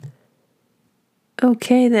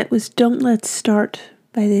Okay, that was Don't Let's Start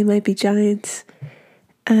by They Might Be Giants.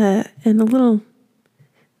 And a little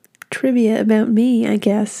trivia about me, I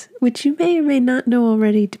guess, which you may or may not know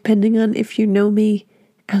already, depending on if you know me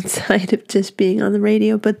outside of just being on the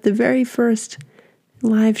radio. But the very first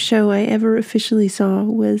live show I ever officially saw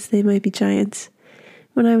was They Might Be Giants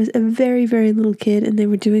when I was a very, very little kid, and they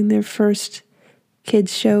were doing their first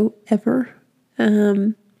kids show ever.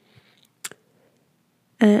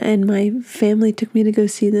 And my family took me to go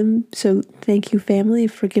see them. So thank you, family,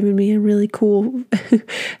 for giving me a really cool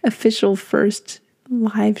official first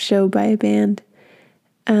live show by a band.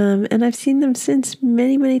 And I've seen them since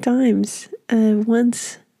many, many times.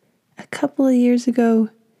 Once, a couple of years ago,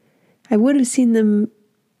 I would have seen them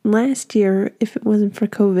last year if it wasn't for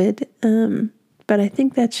COVID. But I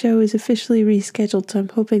think that show is officially rescheduled, so I'm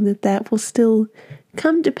hoping that will still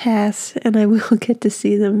come to pass, and I will get to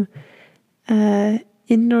see them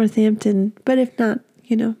in Northampton. But if not,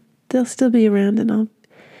 they'll still be around, and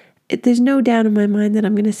there's no doubt in my mind that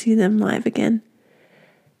I'm going to see them live again.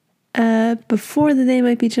 Before the They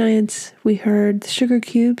Might Be Giants, we heard the Sugar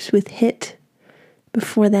Cubes with Hit.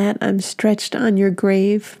 Before that, I'm Stretched on Your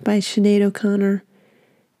Grave by Sinead O'Connor.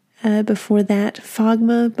 Before that,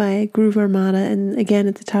 Fogma by Groove Armada, and again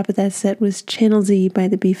at the top of that set was Channel Z by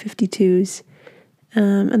the B-52s,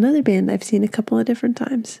 another band I've seen a couple of different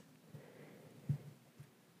times.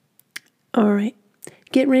 All right,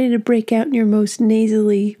 get ready to break out in your most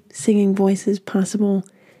nasally singing voices possible.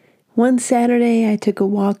 One Saturday, I took a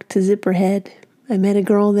walk to Zipperhead. I met a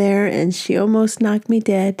girl there, and she almost knocked me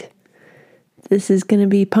dead. This is going to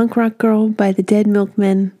be Punk Rock Girl by the Dead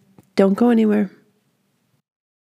Milkmen. Don't go anywhere.